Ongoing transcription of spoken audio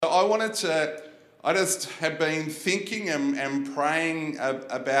I just have been thinking and praying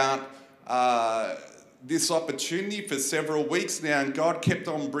about this opportunity for several weeks now, and God kept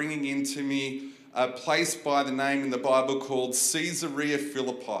on bringing into me a place by the name in the Bible called Caesarea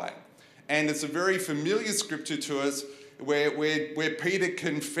Philippi. And it's a very familiar scripture to us where Peter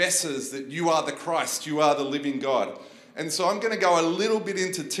confesses that you are the Christ, you are the living God. And so I'm going to go a little bit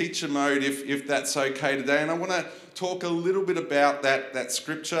into teacher mode if that's okay today. And I want to talk a little bit about that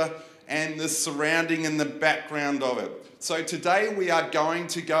scripture and the surrounding and the background of it. So today we are going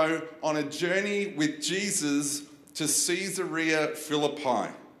to go on a journey with Jesus to Caesarea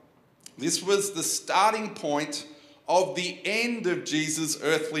Philippi. This was the starting point of the end of Jesus'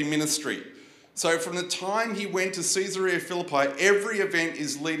 earthly ministry. So from the time he went to Caesarea Philippi, every event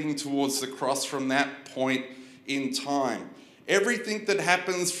is leading towards the cross from that point in time. Everything that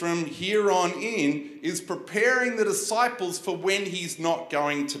happens from here on in is preparing the disciples for when he's not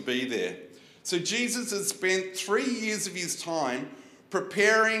going to be there. So Jesus has spent 3 years of his time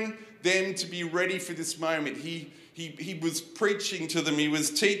preparing them to be ready for this moment. He was preaching to them, he was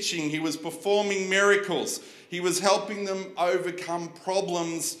teaching, he was performing miracles, he was helping them overcome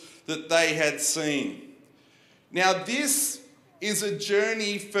problems that they had seen. Now this is a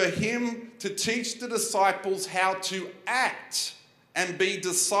journey for him to teach the disciples how to act and be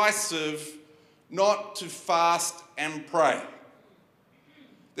decisive, not to fast and pray.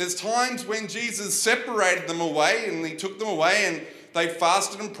 There's times when Jesus separated them away and he took them away and they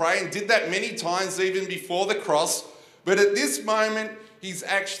fasted and prayed and did that many times even before the cross. But at this moment, he's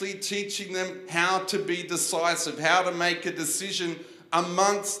actually teaching them how to be decisive, how to make a decision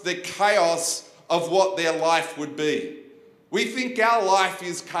amongst the chaos of what their life would be. We think our life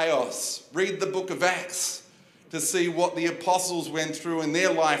is chaos. Read the book of Acts to see what the apostles went through in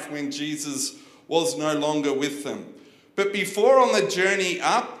their life when Jesus was no longer with them. But before on the journey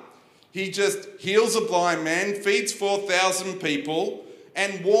up, he just heals a blind man, feeds 4,000 people,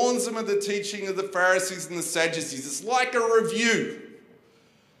 and warns them of the teaching of the Pharisees and the Sadducees. It's like a review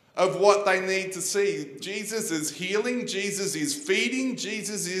of what they need to see. Jesus is healing, Jesus is feeding,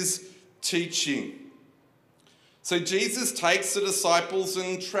 Jesus is teaching. So Jesus takes the disciples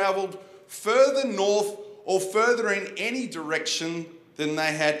and travelled further north or further in any direction than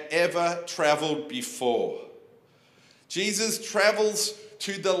they had ever travelled before. Jesus travels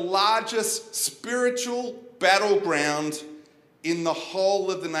to the largest spiritual battleground in the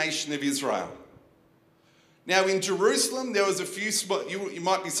whole of the nation of Israel. Now in Jerusalem, there was a few small, you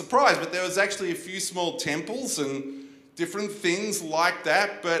might be surprised, but there was actually a few small temples and different things like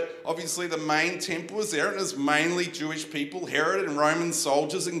that, but obviously the main temple was there and it was mainly Jewish people. Herod and Roman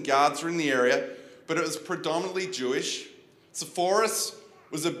soldiers and guards were in the area, but it was predominantly Jewish. Sepphoris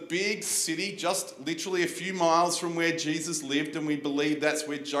was a big city just literally a few miles from where Jesus lived, and we believe that's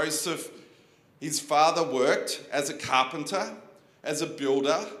where Joseph, his father, worked as a carpenter, as a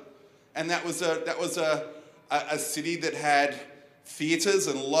builder, and that was a city that had theatres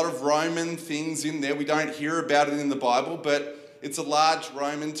and a lot of Roman things in there. We don't hear about it in the Bible, but it's a large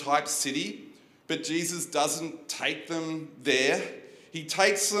Roman type city. But Jesus doesn't take them there. He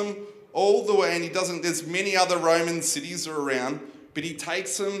takes them all the way, and there's many other Roman cities around, but he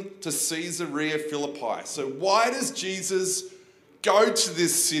takes them to Caesarea Philippi. So why does Jesus go to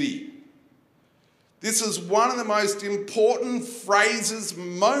this city? This is one of the most important phrases,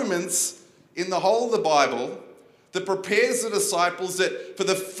 moments in the whole of the Bible that prepares the disciples that for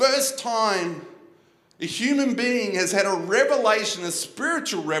the first time, a human being has had a revelation, a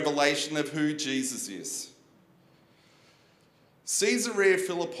spiritual revelation of who Jesus is. Caesarea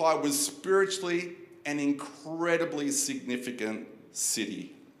Philippi was spiritually an incredibly significant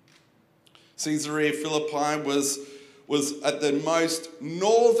city. Caesarea Philippi was at the most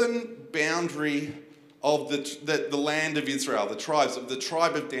northern boundary of the land of Israel, the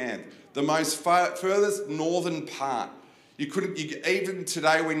tribe of Dan. The most furthest northern part. Even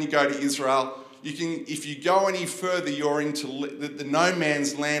today when you go to Israel, if you go any further, you're into the no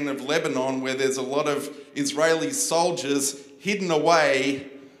man's land of Lebanon, where there's a lot of Israeli soldiers hidden away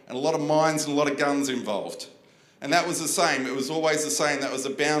and a lot of mines and a lot of guns involved. And that was the same. It was always the same. That was a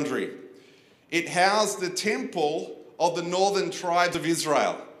boundary. It housed the temple of the northern tribes of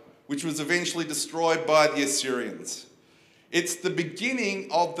Israel, which was eventually destroyed by the Assyrians. It's the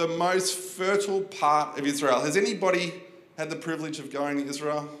beginning of the most fertile part of Israel. Has anybody had the privilege of going to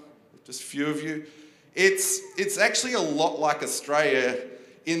Israel? Just a few of you. It's actually a lot like Australia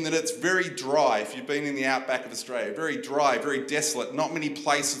in that it's very dry. If you've been in the outback of Australia, very dry, very desolate, not many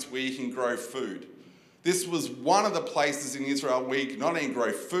places where you can grow food. This was one of the places in Israel where you could not only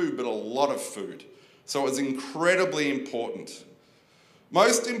grow food, but a lot of food. So it was incredibly important.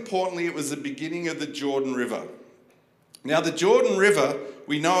 Most importantly, it was the beginning of the Jordan River. Now, the Jordan River,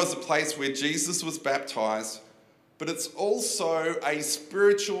 we know as a place where Jesus was baptized, but it's also a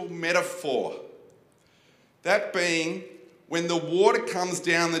spiritual metaphor. That being, when the water comes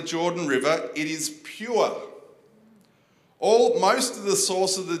down the Jordan River, it is pure. Most of the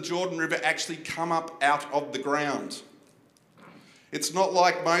sources of the Jordan River actually come up out of the ground. It's not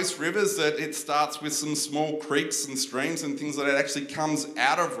like most rivers that it starts with some small creeks and streams and things like that. It actually comes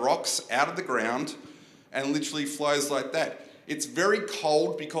out of rocks, out of the ground, and literally flows like that. It's very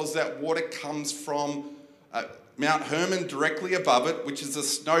cold because that water comes from Mount Hermon directly above it, which is a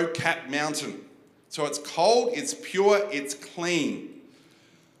snow-capped mountain. So it's cold, it's pure, it's clean.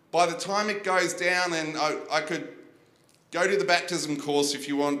 By the time it goes down, and I could go to the baptism course if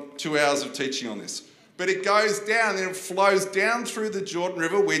you want 2 hours of teaching on this. But it goes down and it flows down through the Jordan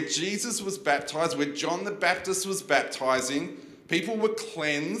River where Jesus was baptized, where John the Baptist was baptizing. People were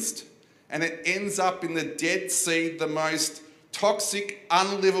cleansed, and it ends up in the Dead Sea, the most toxic,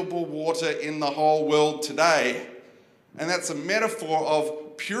 unlivable water in the whole world today. And that's a metaphor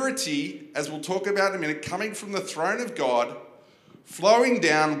of purity, as we'll talk about in a minute, coming from the throne of God, flowing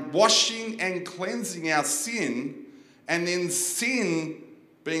down, washing and cleansing our sin, and then sin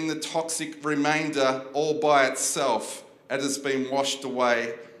being the toxic remainder all by itself as it's been washed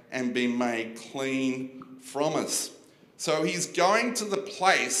away and been made clean from us. So he's going to the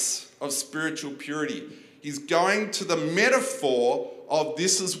place of spiritual purity. He's going to the metaphor of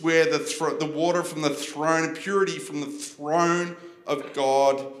this is where the water from the throne of purity, from the throne of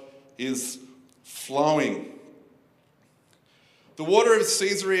God is flowing. The water of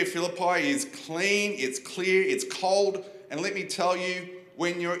Caesarea Philippi is clean, it's clear, it's cold, and let me tell you,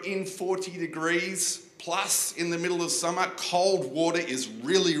 when you're in 40 degrees plus in the middle of summer, cold water is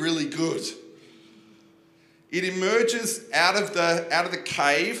really, really good. It emerges out of the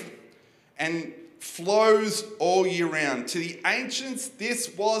cave and flows all year round. To the ancients,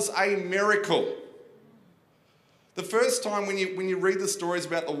 this was a miracle. The first time when you read the stories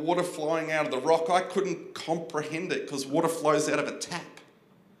about the water flowing out of the rock, I couldn't comprehend it because water flows out of a tap.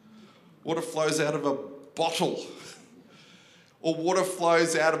 Water flows out of a bottle. Or water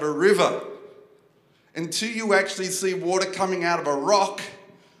flows out of a river. Until you actually see water coming out of a rock,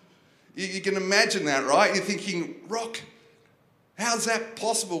 you can imagine that, right? You're thinking, rock, how's that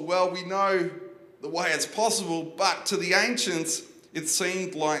possible? Well, we know the way it's possible, but to the ancients, it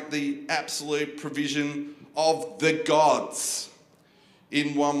seemed like the absolute provision of the gods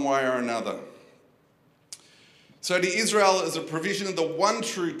in one way or another. So to Israel, it was a provision of the one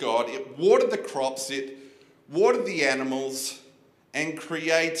true God. It watered the crops, it watered the animals, and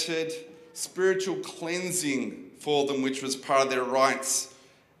created spiritual cleansing for them, which was part of their rites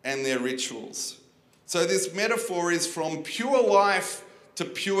and their rituals. So this metaphor is from pure life to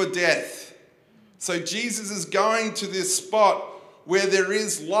pure death. So Jesus is going to this spot where there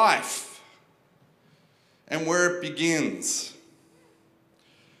is life and where it begins.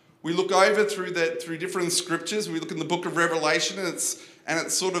 We look over through different scriptures. We look in the book of Revelation, and it's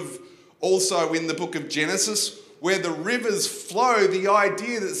sort of also in the book of Genesis, where the rivers flow, the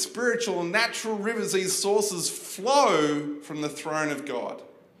idea that spiritual and natural rivers, these sources flow from the throne of God.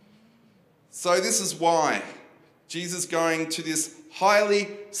 So this is why Jesus is going to this highly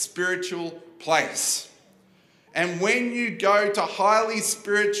spiritual place. And when you go to highly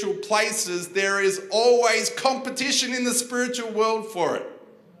spiritual places, there is always competition in the spiritual world for it.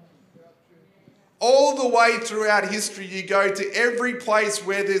 All the way throughout history, you go to every place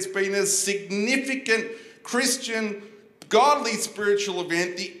where there's been a significant Christian, godly spiritual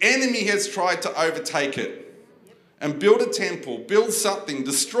event, the enemy has tried to overtake it and build a temple, build something,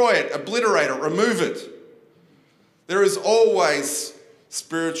 destroy it, obliterate it, remove it. There is always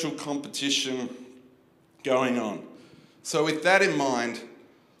spiritual competition going on. So with that in mind,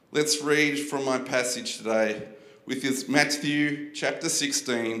 let's read from my passage today, which is Matthew chapter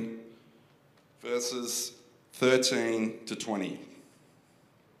 16, verses 13 to 20.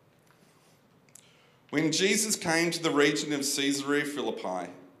 When Jesus came to the region of Caesarea Philippi,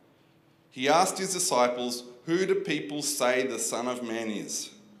 he asked his disciples, "Who do people say the Son of Man is?"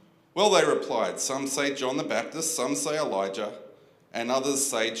 Well, they replied, "Some say John the Baptist, some say Elijah, and others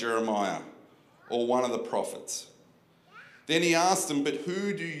say Jeremiah, or one of the prophets." Then he asked them, "But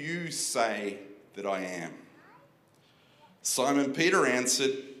who do you say that I am?" Simon Peter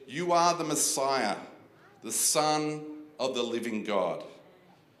answered, "You are the Messiah, the Son of the living God."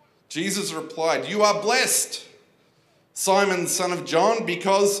 Jesus replied, "You are blessed, Simon, son of John,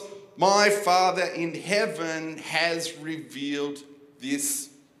 because my Father in heaven has revealed this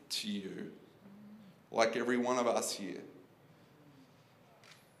to you," like every one of us here.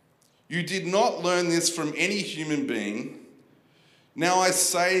 You did not learn this from any human being. Now I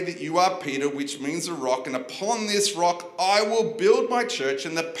say that you are Peter, which means a rock, and upon this rock I will build my church,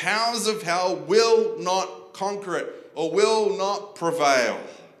 and the powers of hell will not conquer it, or will not prevail.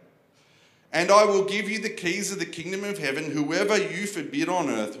 And I will give you the keys of the kingdom of heaven. Whoever you forbid on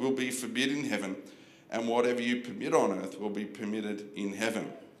earth will be forbidden in heaven, and whatever you permit on earth will be permitted in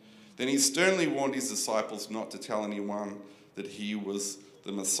heaven. Then he sternly warned his disciples not to tell anyone that he was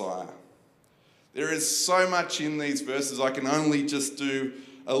the Messiah. There is so much in these verses. I can only just do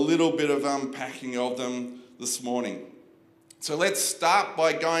a little bit of unpacking of them this morning. So let's start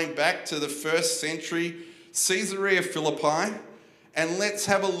by going back to the 1st century Caesarea Philippi, and let's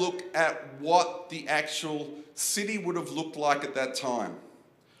have a look at what the actual city would have looked like at that time.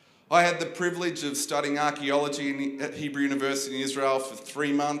 I had the privilege of studying archaeology at Hebrew University in Israel for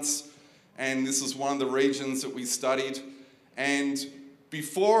 3 months, and this is one of the regions that we studied. And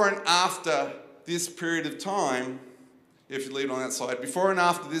before and after this period of time, if you leave it on that side, before and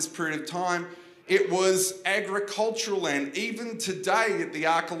after this period of time, it was agricultural land. Even today at the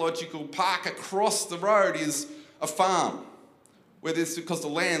archaeological park across the road is a farm, where because the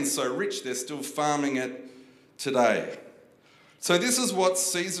land's so rich, they're still farming it today. So this is what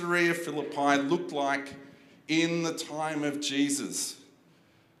Caesarea Philippi looked like in the time of Jesus.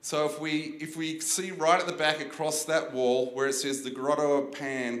 So if we see right at the back across that wall where it says the Grotto of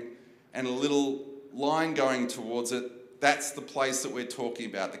Pan and a little line going towards it, that's the place that we're talking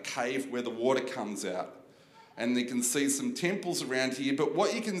about, the cave where the water comes out. And you can see some temples around here, but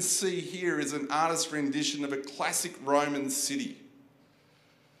what you can see here is an artist's rendition of a classic Roman city.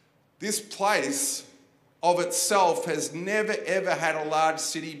 This place of itself has never ever had a large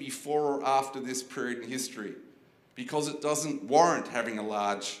city before or after this period in history, because it doesn't warrant having a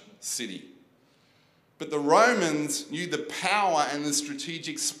large city. But the Romans knew the power and the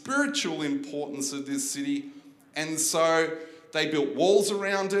strategic spiritual importance of this city, and so they built walls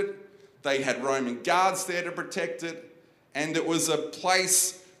around it, they had Roman guards there to protect it, and it was a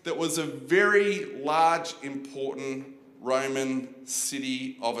place that was a very large, important Roman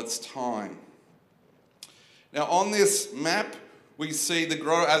city of its time. Now on this map, we see the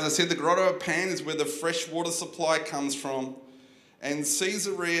grotto, as I said, the Grotto of Pan is where the fresh water supply comes from. And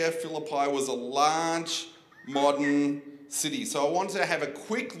Caesarea Philippi was a large, modern city. So I wanted to have a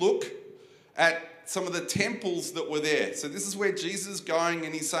quick look at some of the temples that were there. So this is where Jesus is going,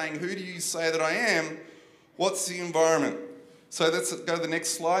 and he's saying, who do you say that I am? What's the environment? So let's go to the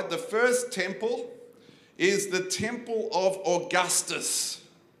next slide. The first temple is the Temple of Augustus.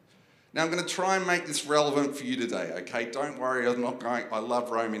 Now I'm going to try and make this relevant for you today, okay? Don't worry, I love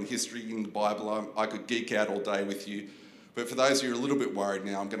Roman history in the Bible. I could geek out all day with you. But for those of you who are a little bit worried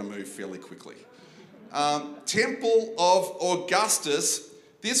now, I'm going to move fairly quickly. Temple of Augustus.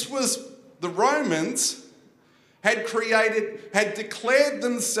 This was the Romans had declared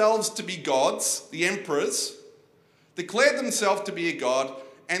themselves to be gods, the emperors, declared themselves to be a god,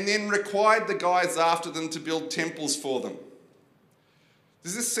 and then required the guys after them to build temples for them.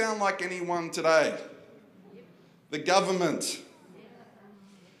 Does this sound like anyone today? The government.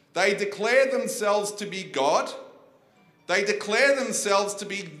 They declare themselves to be God. They declare themselves to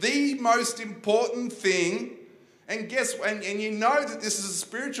be the most important thing. And you know that this is a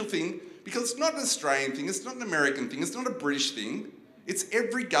spiritual thing because it's not an Australian thing, it's not an American thing, it's not a British thing. It's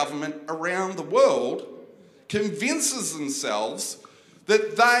every government around the world convinces themselves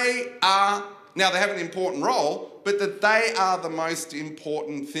that they are, now they have an important role, but that they are the most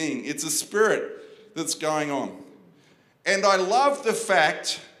important thing. It's a spirit that's going on. And I love the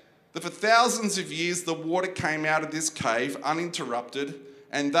fact that for thousands of years the water came out of this cave uninterrupted,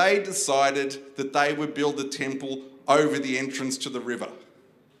 and they decided that they would build a temple over the entrance to the river.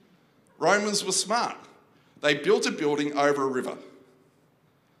 Romans were smart. They built a building over a river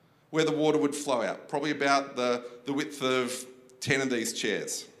where the water would flow out, probably about the width of 10 of these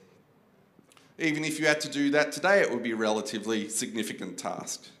chairs. Even if you had to do that today, it would be a relatively significant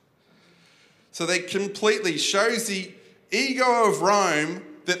task. So they completely shows the ego of Rome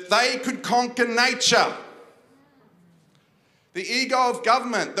that they could conquer nature. The ego of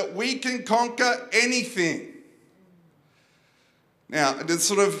government, that we can conquer anything. Now, it's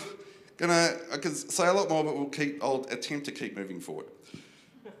sort of I could say a lot more, but I'll attempt to keep moving forward.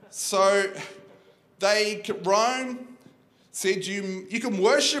 So Rome said you can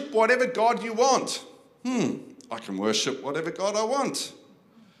worship whatever God you want. I can worship whatever God I want,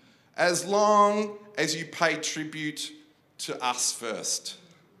 as long as you pay tribute to us first.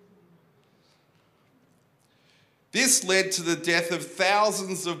 This led to the death of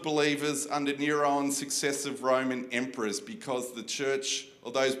thousands of believers under Nero and successive Roman emperors because the church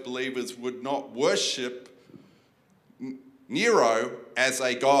or those believers would not worship Nero as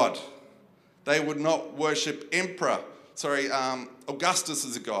a god. They would not worship Augustus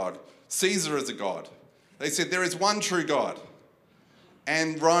as a god, Caesar as a god. They said there is one true God,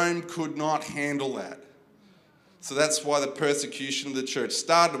 and Rome could not handle that. So that's why the persecution of the church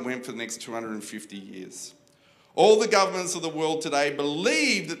started and went for the next 250 years. All the governments of the world today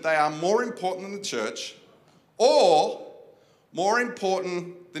believe that they are more important than the church, or more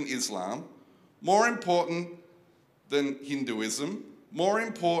important than Islam, more important than Hinduism, more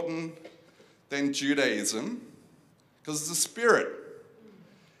important than Judaism, because it's a spirit.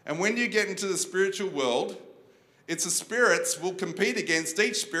 And when you get into the spiritual world, it's the spirits will compete against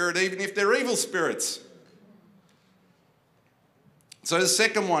each spirit, even if they're evil spirits. So the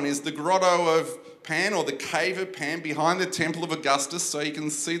second one is the Grotto of Pan, or the Cave of Pan, behind the Temple of Augustus. So you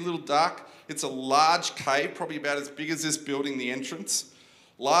can see a little dark. It's a large cave, probably about as big as this building, the entrance.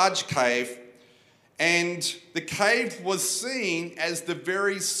 Large cave. And the cave was seen as the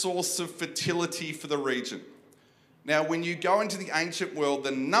very source of fertility for the region. Now, when you go into the ancient world,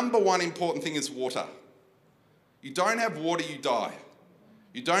 the number one important thing is water. You don't have water, you die.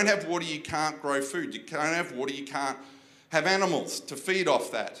 You don't have water, you can't grow food. You don't have water, you can't have animals to feed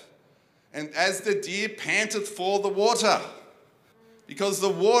off that. And as the deer panteth for the water, because the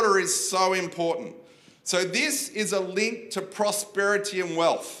water is so important. So this is a link to prosperity and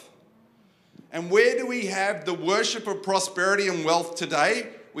wealth. And where do we have the worship of prosperity and wealth today?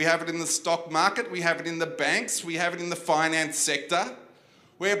 We have it in the stock market, we have it in the banks, we have it in the finance sector,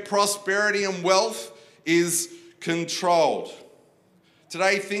 where prosperity and wealth is controlled.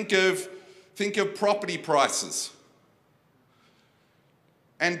 Today, think of property prices.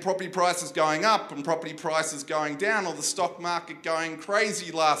 And property prices going up and property prices going down, or the stock market going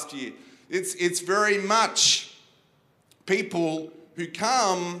crazy last year. It's very much people who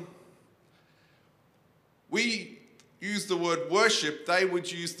come, we use the word worship, they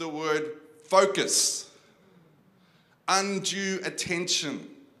would use the word focus, undue attention.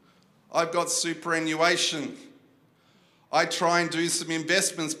 I've got superannuation. I try and do some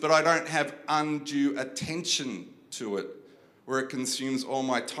investments, but I don't have undue attention to it, where it consumes all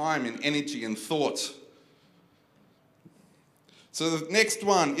my time and energy and thought. So the next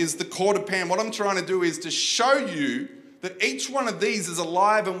one is the Court of Pan. What I'm trying to do is to show you that each one of these is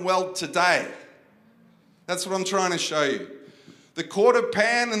alive and well today. That's what I'm trying to show you. The Court of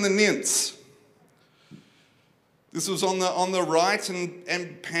Pan and the nymphs. This was on the right,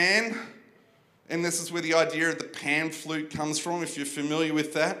 and Pan, and this is where the idea of the pan flute comes from, if you're familiar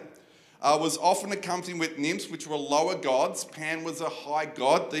with that. Was often accompanied with nymphs, which were lower gods. Pan was a high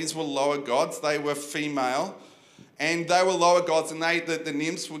god. These were lower gods. They were female. And they were lower gods, and the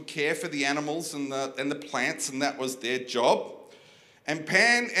nymphs would care for the animals and the plants, and that was their job. And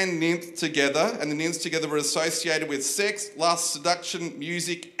Pan and nymph together, and the nymphs together, were associated with sex, lust, seduction,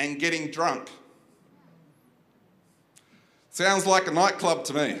 music, and getting drunk. Sounds like a nightclub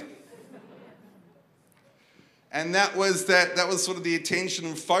to me. And that was sort of the attention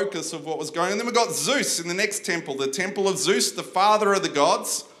and focus of what was going on. And then we've got Zeus in the next temple, the temple of Zeus, the father of the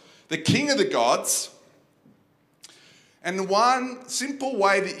gods, the king of the gods. And the one simple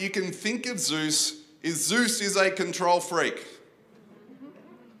way that you can think of Zeus is a control freak.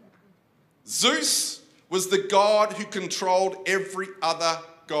 Zeus was the god who controlled every other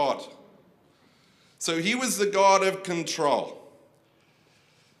god. So he was the god of control.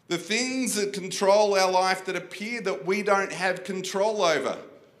 The things that control our life that appear that we don't have control over.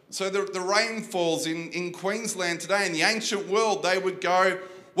 So the rainfalls in Queensland today, in the ancient world, they would go,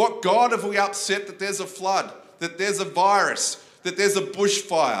 what God have we upset that there's a flood, that there's a virus, that there's a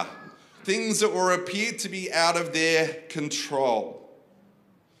bushfire? Things that appear to be out of their control.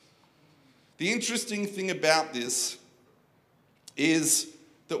 The interesting thing about this is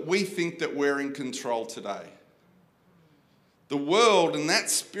that we think that we're in control today. The world and that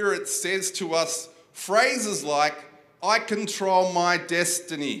spirit says to us phrases like, I control my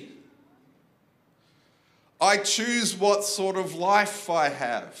destiny. I choose what sort of life I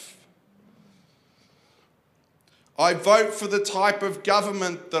have. I vote for the type of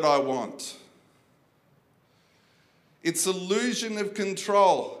government that I want. It's illusion of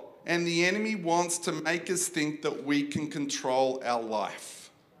control, and the enemy wants to make us think that we can control our life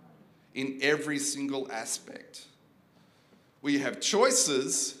in every single aspect. We have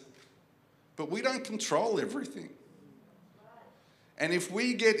choices, but we don't control everything. And if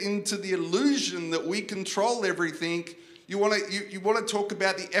we get into the illusion that we control everything, you want to talk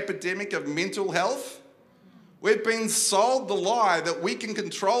about the epidemic of mental health? We've been sold the lie that we can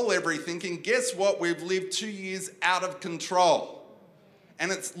control everything, and guess what? We've lived 2 years out of control.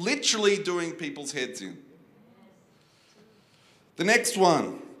 And it's literally doing people's heads in. The next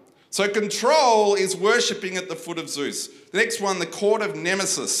one. So control is worshipping at the foot of Zeus. The next one, the court of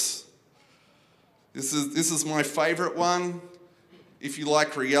Nemesis. This is my favourite one. If you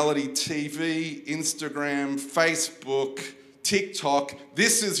like reality TV, Instagram, Facebook, TikTok,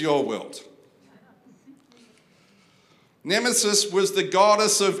 this is your world. Nemesis was the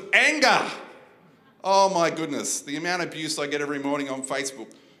goddess of anger. Oh my goodness, the amount of abuse I get every morning on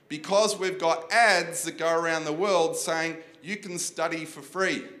Facebook because we've got ads that go around the world saying you can study for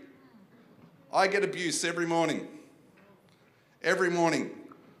free. I get abuse every morning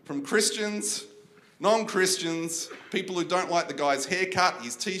from Christians, non-Christians, people who don't like the guy's haircut,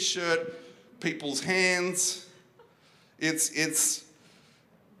 his t-shirt, people's hands. It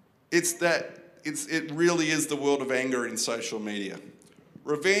really is the world of anger in social media.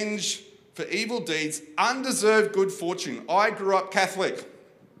 Revenge for evil deeds, undeserved good fortune. I grew up Catholic.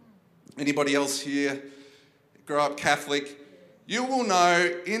 Anybody else here grew up Catholic? You will know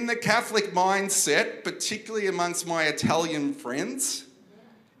in the Catholic mindset, particularly amongst my Italian friends,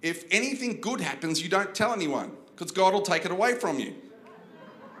 if anything good happens, you don't tell anyone because God will take it away from you.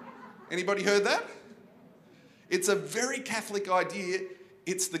 Anybody heard that? It's a very Catholic idea.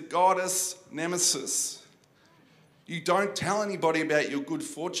 It's the goddess Nemesis. You don't tell anybody about your good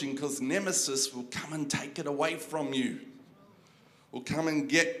fortune because Nemesis will come and take it away from you. Will come and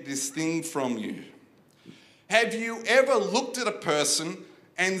get this thing from you. Have you ever looked at a person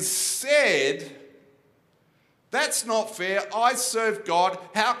and said, that's not fair, I serve God,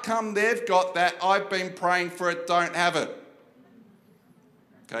 how come they've got that, I've been praying for it, don't have it?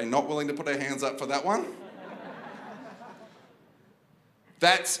 Okay, not willing to put our hands up for that one.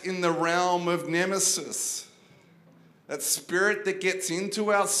 That's in the realm of Nemesis. That spirit that gets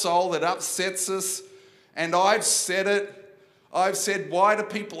into our soul, that upsets us. And I've said it. I've said, why do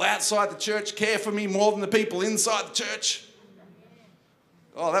people outside the church care for me more than the people inside the church?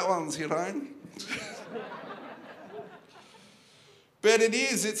 Oh, that one's hit home. But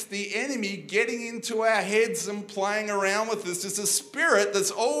it's the enemy getting into our heads and playing around with us. It's a spirit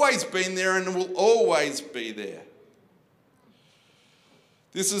that's always been there and will always be there.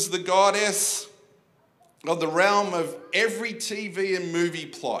 This is the goddess of the realm of every TV and movie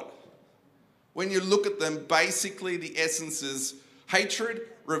plot. When you look at them, basically the essence is hatred,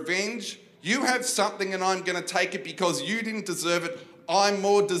 revenge. You have something and I'm going to take it because you didn't deserve it. I'm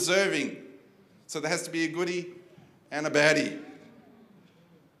more deserving. So there has to be a goodie and a baddie.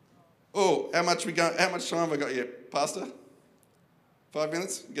 Oh, how much time have I got here, Pastor? 5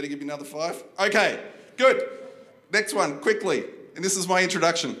 minutes? I'm going to give you another 5? Okay, good. Next one, quickly. And this is my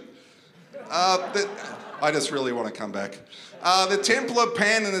introduction. I just really want to come back. The Temple of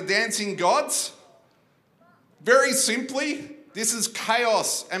Pan and the Dancing Gods. Very simply, this is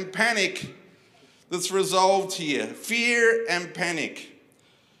chaos and panic that's resolved here. Fear and panic.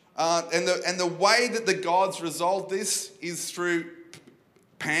 And the way that the gods resolve this is through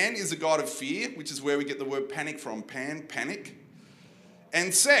Pan is a god of fear, which is where we get the word panic from. Pan, panic.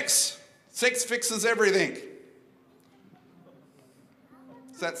 And sex. Sex fixes everything.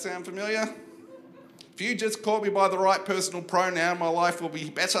 Does that sound familiar? If you just call me by the right personal pronoun, my life will be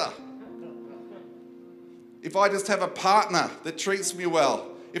better. If I just have a partner that treats me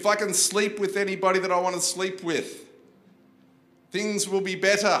well, if I can sleep with anybody that I want to sleep with, things will be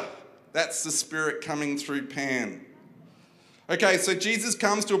better. That's the spirit coming through Pan. Okay, so Jesus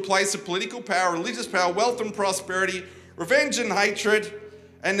comes to a place of political power, religious power, wealth and prosperity, revenge and hatred,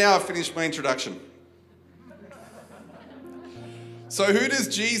 and now I've finished my introduction. So who does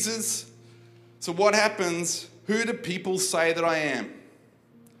Jesus... So what happens? Who do people say that I am?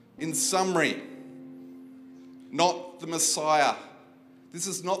 In summary, not the Messiah. This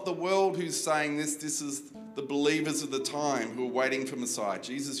is not the world who's saying this. This is the believers of the time who are waiting for Messiah.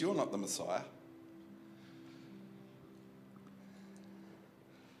 Jesus, you're not the Messiah.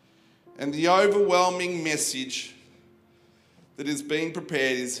 And the overwhelming message that is being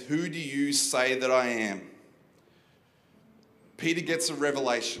prepared is, who do you say that I am? Peter gets a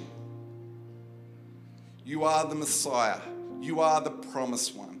revelation. You are the Messiah. You are the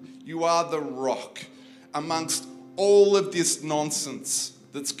promised one. You are the rock amongst all of this nonsense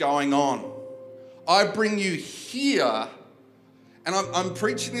that's going on. I bring you here, and I'm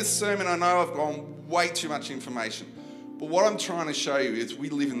preaching this sermon. I know I've gone way too much information, but what I'm trying to show you is we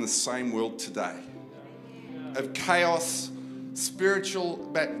live in the same world today of chaos,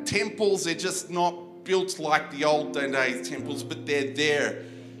 spiritual temples. They're just not built like the old days temples, but they're there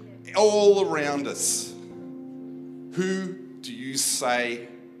all around us. Who do you say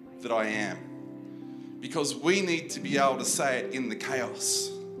that I am? Because we need to be able to say it in the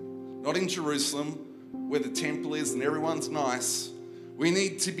chaos. Not in Jerusalem, where the temple is and everyone's nice. We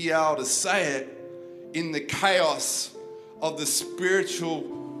need to be able to say it in the chaos of the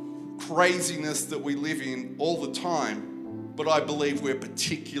spiritual craziness that we live in all the time, but I believe we're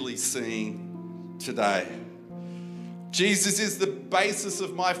particularly seeing today. Jesus is the basis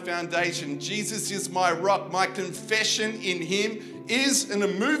of my foundation. Jesus is my rock. My confession in him is an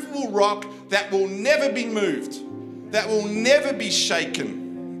immovable rock that will never be moved, that will never be shaken.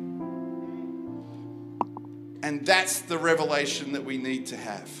 And that's the revelation that we need to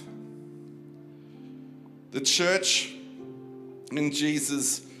have. The church and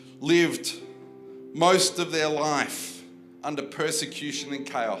Jesus lived most of their life under persecution and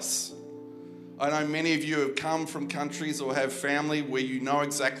chaos. I know many of you have come from countries or have family where you know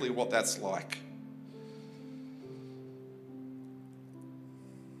exactly what that's like.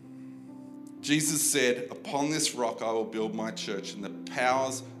 Jesus said, "Upon this rock I will build my church, and the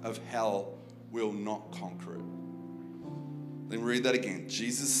powers of hell will not conquer it." Let me read that again.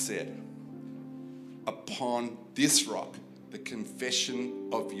 Jesus said, "Upon this rock, the confession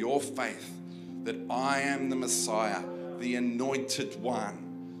of your faith, that I am the Messiah, the anointed one,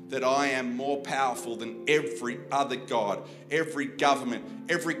 that I am more powerful than every other god, every government,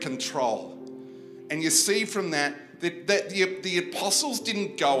 every control." And you see from that the apostles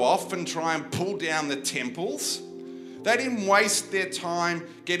didn't go off and try and pull down the temples. They didn't waste their time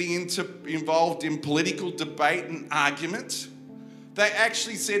getting involved in political debate and argument. They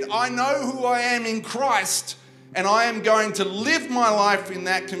actually said, "I know who I am in Christ, and I am going to live my life in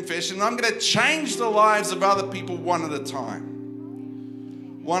that confession. I'm going to change the lives of other people one at a time."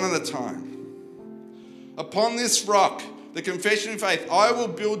 One at a time. Upon this rock, the confession of faith, I will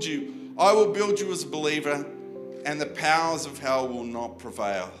build you. I will build you as a believer, and the powers of hell will not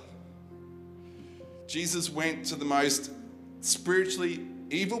prevail. Jesus went to the most spiritually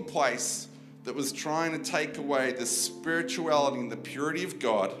evil place that was trying to take away the spirituality and the purity of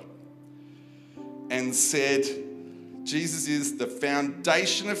God, and said, Jesus is the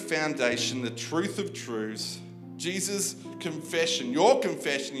foundation of foundation, the truth of truths. Jesus' confession, your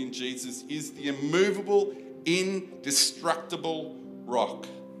confession in Jesus, is the immovable, indestructible rock.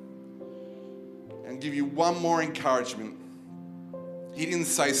 And give you one more encouragement. He didn't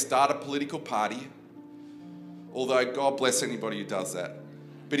say start a political party, although God bless anybody who does that.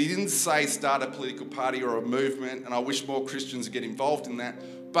 But he didn't say start a political party or a movement, and I wish more Christians would get involved in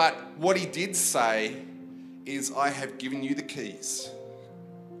that. But what he did say is, I have given you the keys.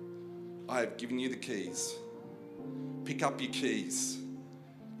 I have given you the keys. Pick up your keys.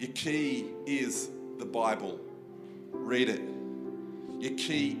 Your key is the Bible. Read it. Your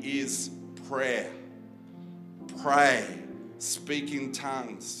key is prayer. Pray. Speak in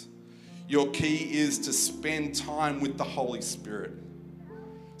tongues. Your key is to spend time with the Holy Spirit.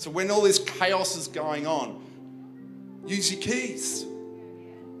 So when all this chaos is going on, use your keys.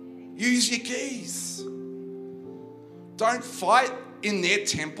 Use your keys. Don't fight in their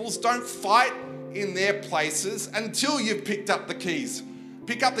temples. Don't fight in their places until you've picked up the keys.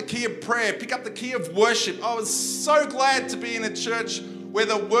 Pick up the key of prayer. Pick up the key of worship. I was so glad to be in a church where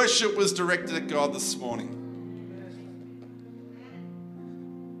the worship was directed at God this morning.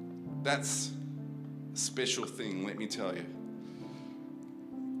 That's a special thing, let me tell you.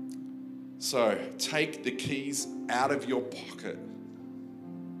 So take the keys out of your pocket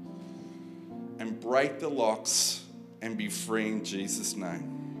and break the locks and be free in Jesus'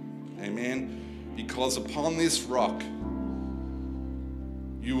 name. Amen. Because upon this rock,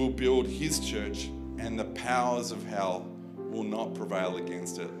 you will build his church, and the powers of hell will not prevail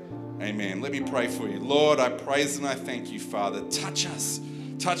against it. Amen. Let me pray for you. Lord, I praise and I thank you, Father. Touch us.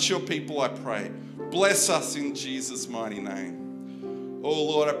 Touch your people, I pray. Bless us in Jesus' mighty name. Oh,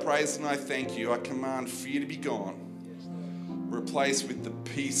 Lord, I praise and I thank you. I command fear to be gone, replaced with the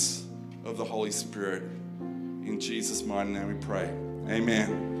peace of the Holy Spirit. In Jesus' mighty name we pray.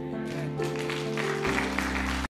 Amen.